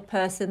the real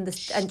person,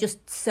 and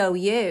just so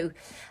you.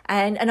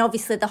 And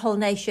obviously the whole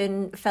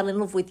nation fell in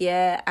love with you,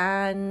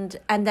 and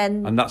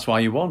that's why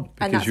you won,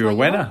 because you're a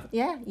winner.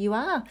 Yeah, you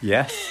are.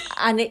 Yes.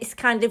 And it's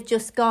kind of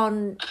just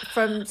gone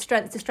from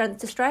strength to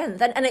strength to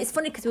strength. And it's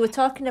funny because we were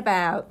talking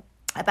about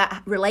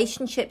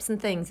relationships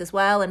and things as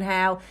well, and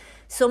how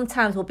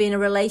sometimes we'll be in a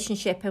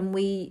relationship and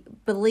we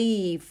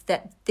believe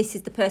that this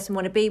is the person we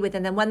want to be with,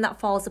 and then when that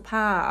falls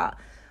apart,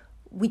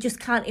 we just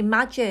can't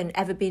imagine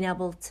ever being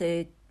able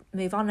to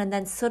move on. And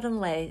then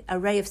suddenly a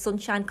ray of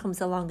sunshine comes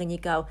along and you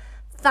go,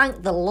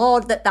 thank the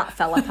Lord that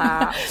fell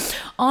apart.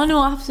 Oh,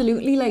 no,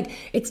 absolutely. Like,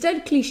 it's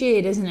dead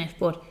cliched, isn't it?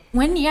 But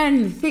when you're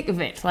in the thick of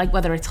it, like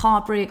whether it's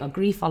heartbreak or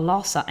grief or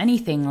loss or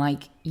anything,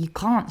 like, you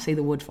can't see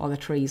the wood for the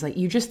trees. Like,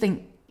 you just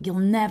think there'll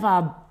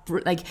never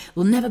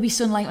be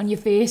sunlight on your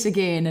face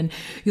again, and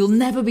you'll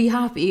never be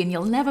happy, and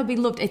you'll never be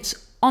loved.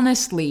 It's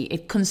honestly,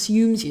 it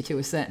consumes you to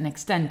a certain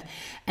extent.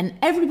 And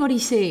everybody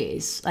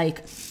says,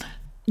 like,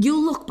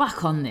 you'll look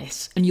back on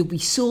this and you'll be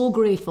so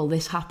grateful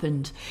this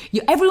happened.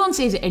 Everyone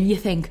says it and you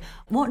think,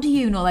 what do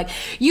you know? Like,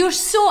 you're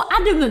so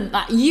adamant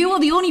that you are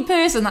the only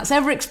person that's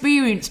ever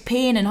experienced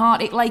pain and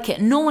heartache like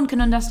it. No one can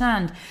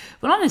understand.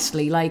 But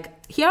honestly,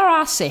 like, here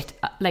I sit,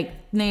 like,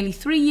 nearly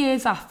 3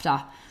 years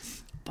after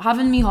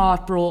having me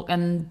heart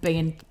broken,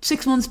 being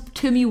 6 months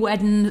to me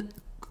wedding,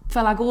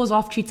 fella goes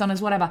off, cheats on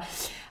us, whatever.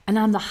 And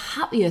I'm the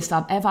happiest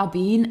I've ever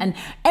been. And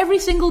every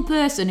single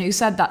person who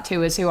said that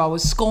to us, who I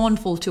was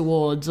scornful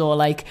towards, or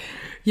like,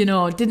 you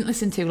know, didn't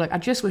listen to, like, I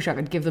just wish I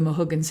could give them a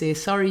hug and say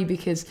sorry,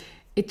 because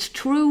it's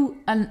true,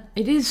 and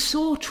it is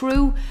so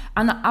true.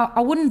 And I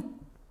wouldn't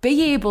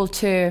be able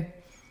to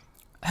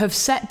have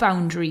set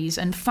boundaries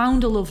and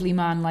found a lovely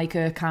man like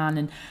Ercan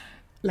and,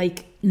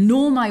 like,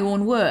 know my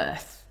own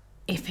worth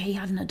if he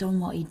hadn't have done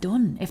what he'd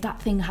done, if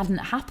that thing hadn't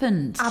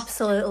happened.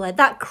 Absolutely.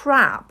 That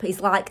crap is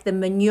like the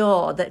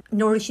manure that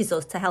nourishes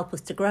us to help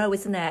us to grow,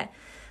 isn't it?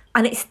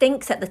 And it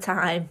stinks at the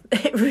time.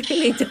 It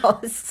really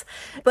does.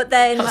 But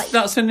then...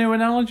 That's a new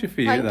analogy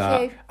for you, Thank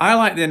that. you. I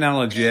like the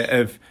analogy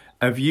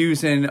of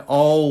using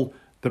all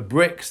the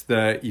bricks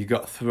that you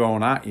got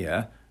thrown at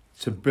you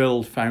to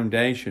build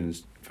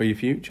foundations for your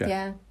future.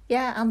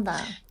 Yeah, and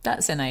that.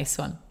 That's a nice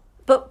one.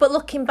 But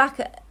looking back,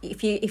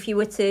 if you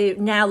were to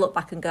now look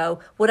back and go,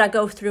 would I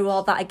go through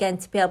all that again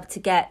to be able to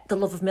get the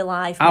love of my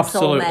life, my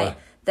soulmate?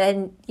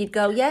 Then you'd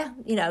go, yeah,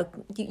 you know,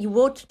 you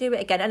would do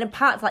it again. And in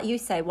part, like you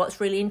say,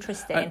 what's really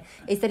interesting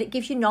is that it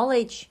gives you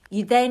knowledge.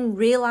 You then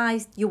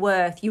realised your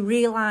worth. You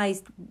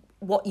realised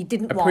what you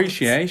didn't want.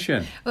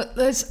 Appreciation.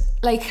 There's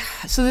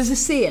a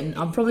saying,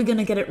 I'm probably going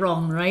to get it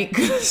wrong, right?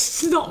 Because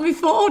it's not my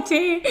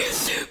forte.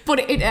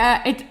 But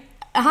it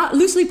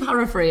loosely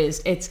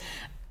paraphrased, it's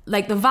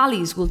like the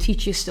valleys will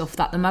teach you stuff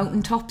that the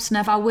mountaintops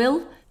never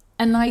will.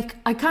 And like,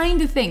 I kind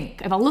of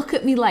think, if I look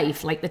at my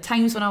life, like the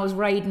times when I was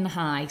riding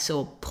high,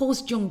 so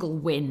post-Jungle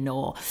Win,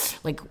 or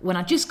like when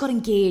I just got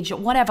engaged or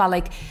whatever,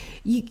 like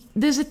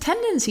there's a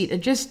tendency to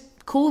just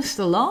coast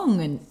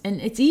along,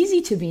 and it's easy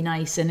to be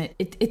nice, and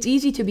it's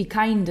easy to be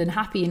kind and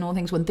happy and all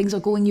things when things are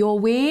going your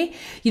way.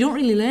 You don't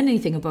really learn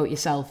anything about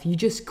yourself. You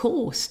just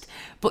coast.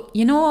 But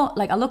you know,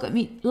 like I look at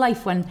me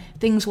life when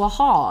things were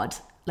hard,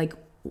 like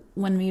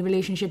when my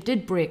relationship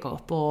did break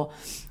up, or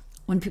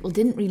when people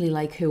didn't really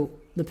like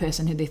the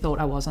person who they thought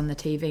I was on the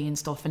TV and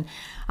stuff. And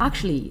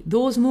actually,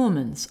 those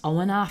moments are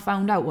when I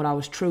found out what I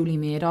was truly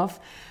made of.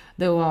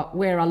 They were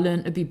where I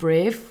learned to be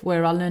brave,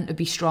 where I learned to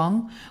be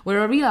strong,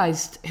 where I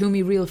realised who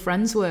my real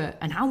friends were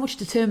and how much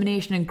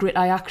determination and grit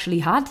I actually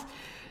had.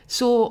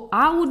 So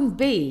I wouldn't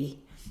be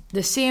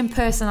the same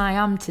person I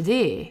am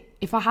today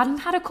if I hadn't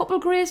had a couple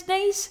of great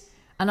days.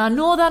 And I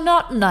know they're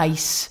not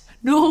nice.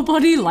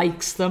 Nobody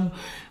likes them.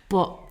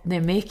 But they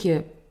make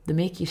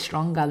you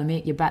stronger, they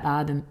make you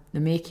better, they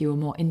make you a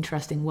more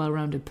interesting,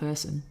 well-rounded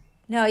person.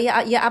 No,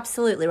 you're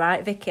absolutely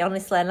right, Vicky,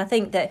 honestly. And I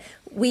think that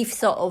we've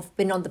sort of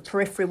been on the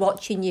periphery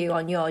watching you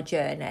on your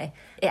journey.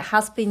 It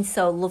has been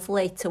so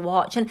lovely to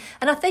watch. And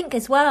I think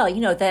as well,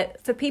 you know,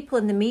 that for people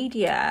in the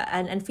media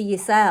and for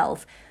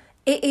yourself,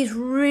 it is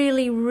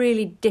really,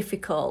 really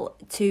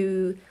difficult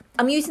to...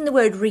 I'm using the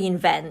word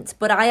reinvent,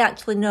 but I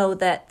actually know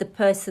that the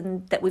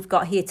person that we've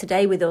got here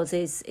today with us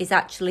is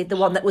actually the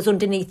one that was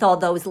underneath all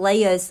those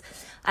layers.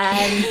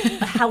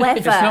 However...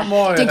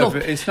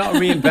 It's not a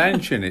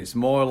reinvention, it's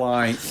more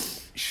like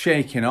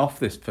shaking off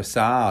this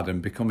facade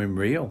and becoming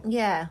real.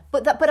 Yeah,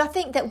 but I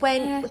think that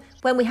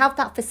when we have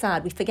that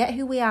facade, we forget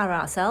who we are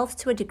ourselves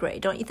to a degree,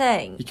 don't you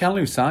think? You can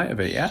lose sight of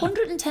it, yeah.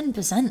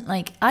 110%.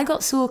 Like, I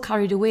got so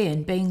carried away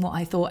in being what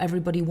I thought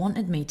everybody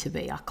wanted me to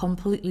be. I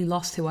completely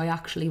lost who I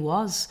actually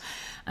was.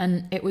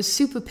 And it was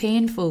super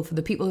painful for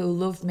the people who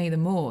loved me the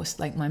most,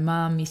 like my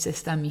mum, my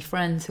sister, my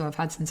friends who I've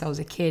had since I was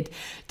a kid,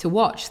 to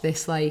watch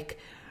this, like,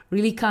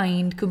 really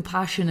kind,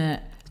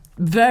 compassionate,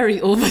 very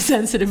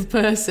oversensitive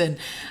person,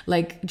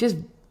 like, just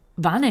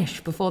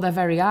vanish before their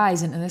very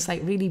eyes into this,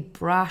 like, really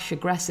brash,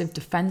 aggressive,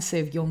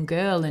 defensive young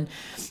girl. And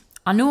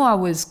I know I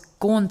was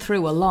going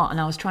through a lot, and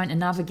I was trying to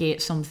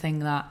navigate something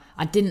that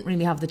I didn't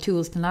really have the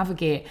tools to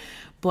navigate.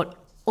 But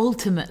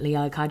ultimately,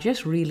 like, I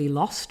just really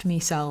lost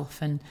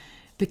myself and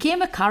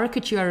became a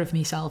caricature of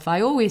myself. I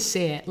always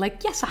say it,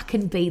 like, yes, I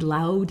can be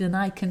loud and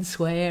I can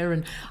swear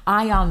and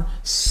I am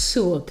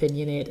so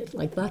opinionated,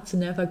 like, that's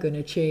never going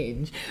to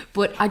change.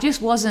 But I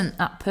just wasn't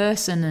that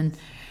person, and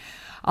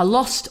I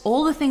lost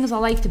all the things I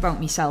liked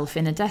about myself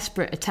in a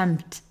desperate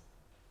attempt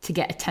to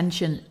get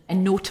attention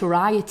and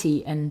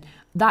notoriety. And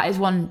that is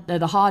one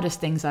of the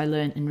hardest things I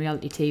learned in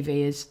reality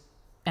TV, is,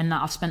 and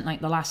that I've spent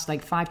like the last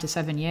 5 to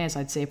 7 years,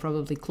 I'd say,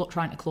 probably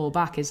trying to claw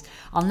back, is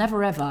I'll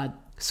never ever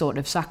sort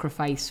of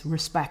sacrifice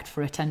respect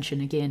for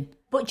attention again.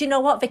 But do you know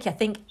what, Vicky? I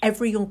think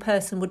every young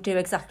person would do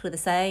exactly the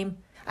same.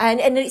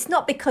 And it's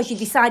not because you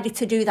decided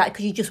to do that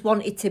because you just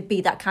wanted to be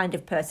that kind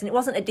of person. It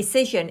wasn't a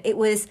decision. It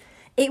was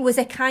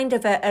a kind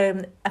of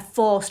a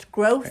forced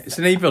growth. It's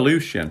an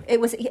evolution.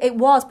 It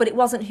was, but it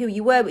wasn't who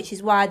you were, which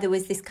is why there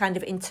was this kind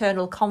of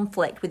internal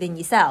conflict within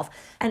yourself.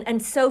 And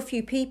so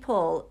few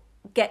people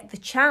get the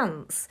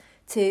chance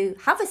to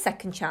have a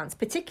second chance,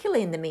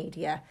 particularly in the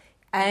media.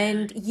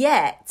 And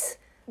yet,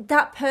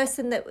 that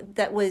person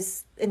that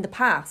was in the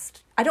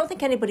past, I don't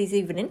think anybody's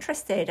even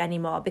interested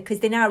anymore, because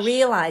they now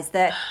realise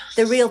that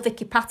the real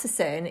Vicky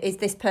Pattison is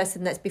this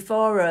person that's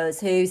before us,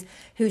 who's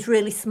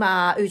really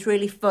smart, who's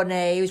really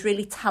funny, who's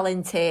really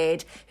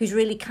talented, who's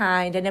really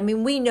kind. And I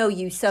mean, we know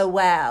you so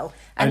well.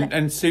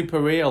 And super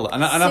real.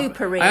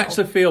 Super real. I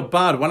actually feel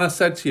bad when I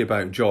said to you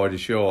about Geordie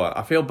Shore.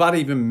 I feel bad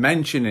even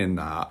mentioning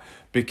that,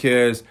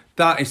 because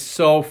that is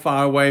so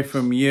far away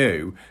from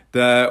you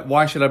that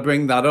why should I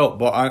bring that up?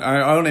 But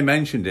I only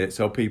mentioned it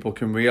so people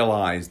can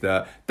realise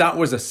that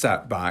was a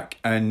setback.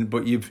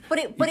 But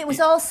it was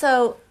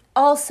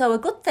also a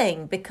good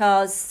thing,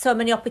 because so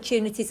many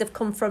opportunities have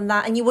come from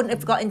that, and you wouldn't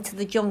have got into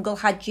the jungle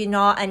had you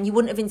not, and you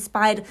wouldn't have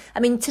inspired. I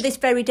mean, to this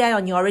very day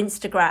on your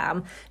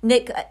Instagram,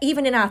 Nick,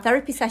 even in our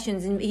therapy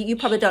sessions, and you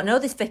probably don't know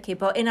this, Vicky,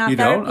 but in our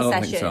therapy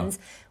sessions,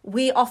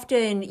 we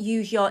often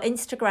use your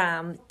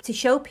Instagram to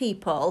show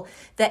people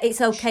that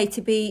it's okay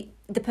to be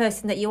the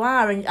person that you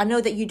are. And I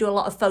know that you do a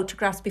lot of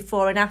photographs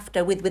before and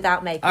after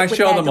without makeup. I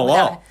show them a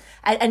lot.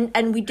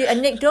 And we do,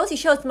 and Nick does. He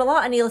shows them a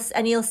lot, and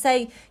he'll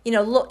say, you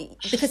know, look,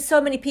 because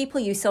so many people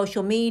use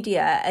social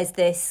media as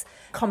this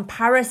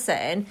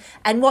comparison,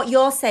 and what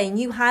you're saying,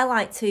 you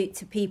highlight to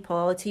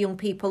people, to young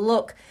people,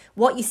 look,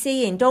 what you're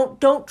seeing,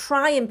 don't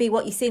try and be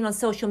what you're seeing on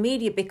social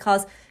media,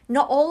 because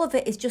not all of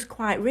it is just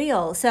quite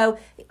real. So,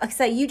 like I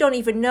say, you don't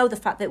even know the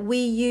fact that we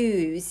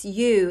use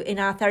you in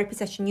our therapy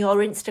session, your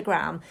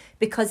Instagram,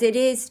 because it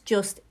is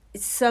just,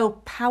 it's so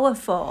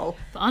powerful.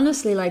 But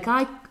honestly, like,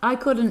 I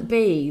couldn't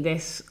be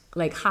this,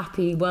 like,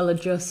 happy,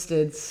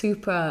 well-adjusted,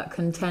 super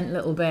content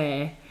little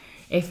bear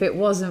if it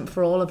wasn't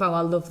for all of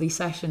our lovely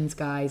sessions,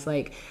 guys.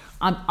 Like,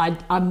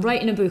 I'm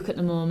writing a book at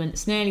the moment.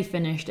 It's nearly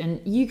finished,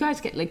 and you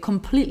guys get like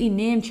completely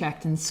name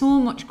checked, and so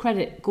much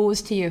credit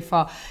goes to you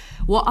for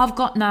what I've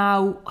got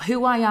now,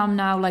 who I am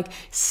now. Like,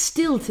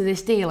 still to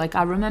this day, like,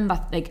 I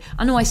remember, like,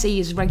 I know I see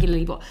you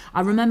regularly, but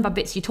I remember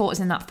bits you taught us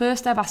in that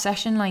first ever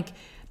session. Like,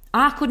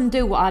 I couldn't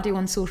do what I do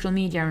on social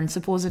media and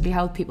supposedly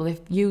help people if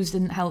yous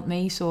didn't help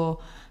me.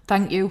 So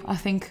thank you, I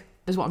think,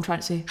 is what I'm trying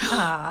to say.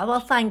 Well,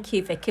 thank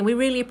you, Vicky. We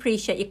really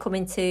appreciate you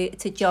coming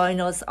to join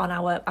us on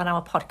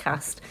our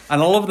podcast.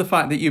 And I love the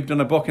fact that you've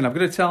done a book, and I'm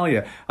going to tell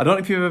you, I don't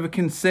know if you've ever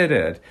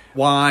considered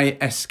why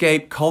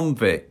escaped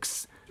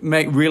convicts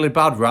make really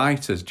bad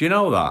writers. Do you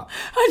know that?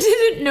 I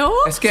didn't know.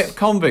 Escaped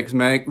convicts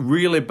make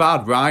really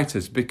bad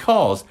writers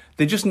because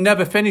they just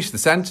never finish the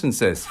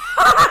sentences.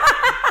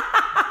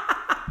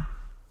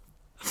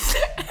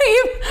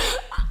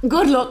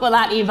 Good luck with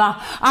that, Eva.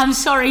 I'm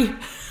sorry.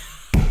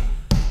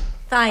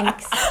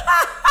 Thanks.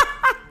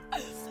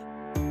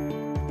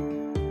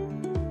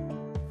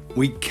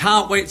 We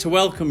can't wait to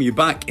welcome you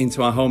back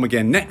into our home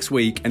again next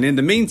week. And in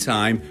the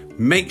meantime,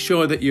 make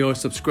sure that you're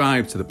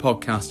subscribed to the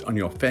podcast on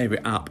your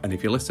favourite app. And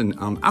if you listen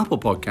on Apple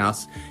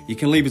Podcasts, you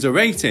can leave us a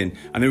rating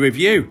and a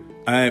review.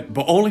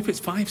 But only if it's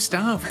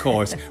 5-star, of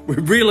course. We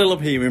really love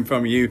hearing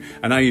from you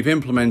and how you've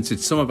implemented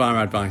some of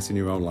our advice in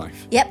your own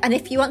life. Yep, and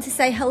if you want to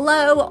say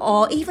hello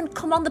or even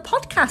come on the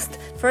podcast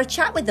for a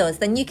chat with us,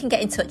 then you can get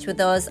in touch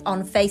with us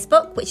on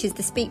Facebook, which is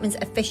The Speakmans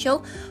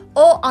Official,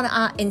 or on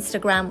our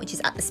Instagram, which is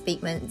 @The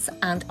Speakmans,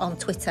 and on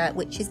Twitter,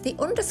 which is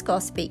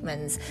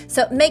 _Speakmans.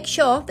 So make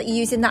sure that you're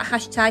using that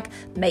hashtag,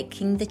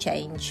 Making the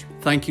Change.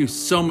 Thank you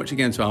so much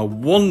again to our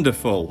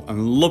wonderful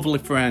and lovely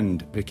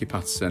friend, Vicky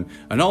Patterson,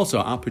 and also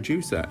our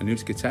producer,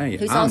 Anuska Tay.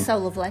 Who's also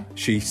lovely.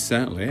 She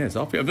certainly is.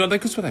 That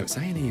goes without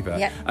saying, Eva.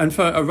 Yep. And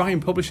for Orion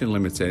Publishing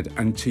Limited,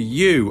 and to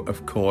you,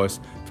 of course,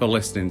 for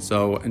listening.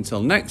 So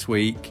until next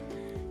week,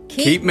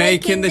 keep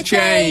making the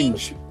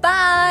change.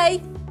 Bye.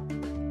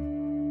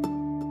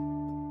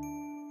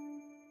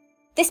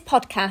 This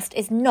podcast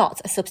is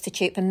not a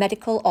substitute for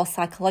medical or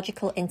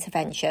psychological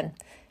intervention,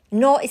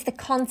 nor is the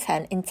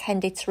content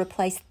intended to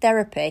replace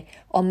therapy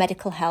or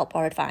medical help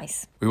or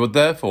advice. We would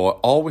therefore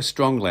always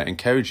strongly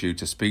encourage you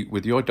to speak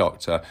with your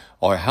doctor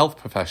or a health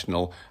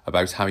professional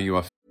about how you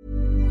are.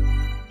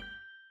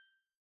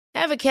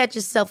 Ever catch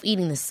yourself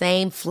eating the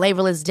same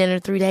flavorless dinner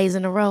 3 days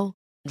in a row?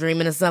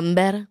 Dreaming of something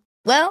better?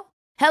 Well,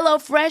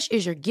 HelloFresh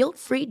is your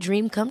guilt-free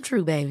dream come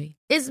true, baby.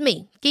 It's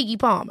me, Keke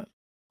Palmer.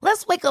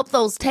 Let's wake up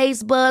those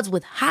taste buds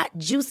with hot,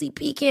 juicy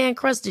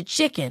pecan-crusted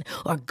chicken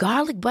or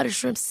garlic butter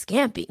shrimp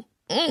scampi.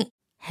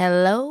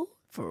 Hello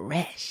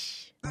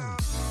Fresh.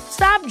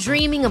 Stop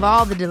dreaming of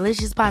all the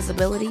delicious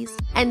possibilities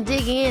and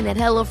dig in at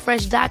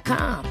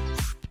HelloFresh.com.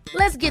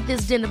 Let's get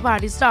this dinner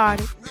party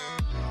started.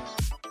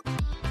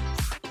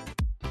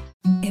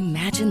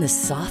 Imagine the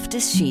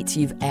softest sheets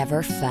you've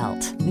ever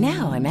felt.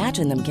 Now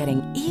imagine them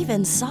getting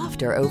even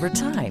softer over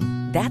time.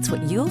 That's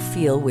what you'll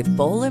feel with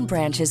Boll &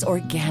 Branch's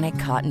organic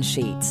cotton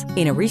sheets.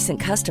 In a recent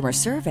customer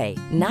survey,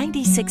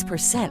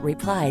 96%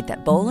 replied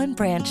that Boll &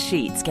 Branch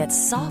sheets get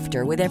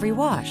softer with every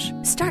wash.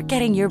 Start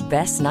getting your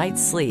best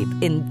night's sleep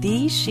in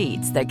these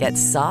sheets that get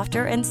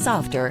softer and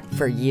softer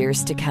for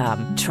years to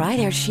come. Try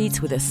their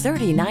sheets with a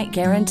 30-night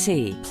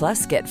guarantee.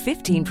 Plus, get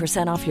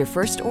 15% off your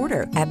first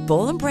order at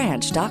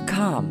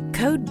bollandbranch.com.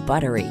 Code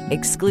BUTTERY.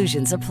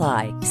 Exclusions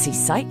apply. See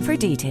site for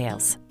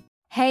details.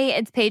 Hey,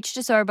 it's Paige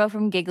DeSorbo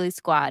from Giggly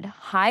Squad.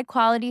 High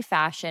quality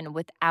fashion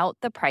without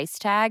the price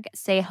tag.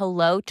 Say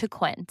hello to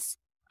Quince.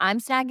 I'm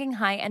snagging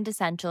high-end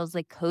essentials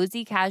like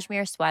cozy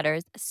cashmere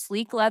sweaters,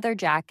 sleek leather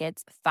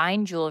jackets,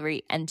 fine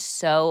jewelry, and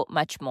so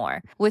much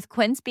more. With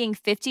Quince being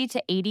 50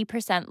 to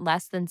 80%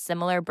 less than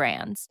similar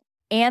brands.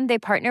 And they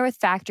partner with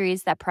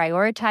factories that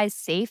prioritize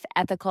safe,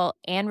 ethical,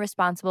 and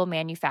responsible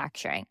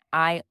manufacturing.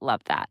 I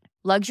love that.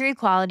 Luxury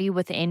quality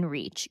within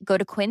reach. Go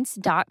to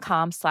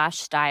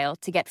quince.com/style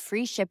to get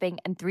free shipping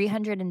and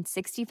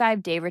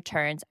 365-day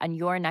returns on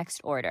your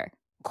next order.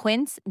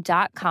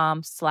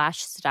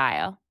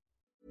 Quince.com/style.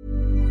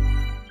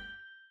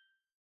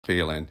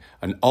 Feeling,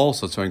 and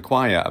also to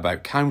inquire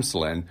about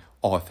counselling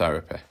or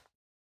therapy.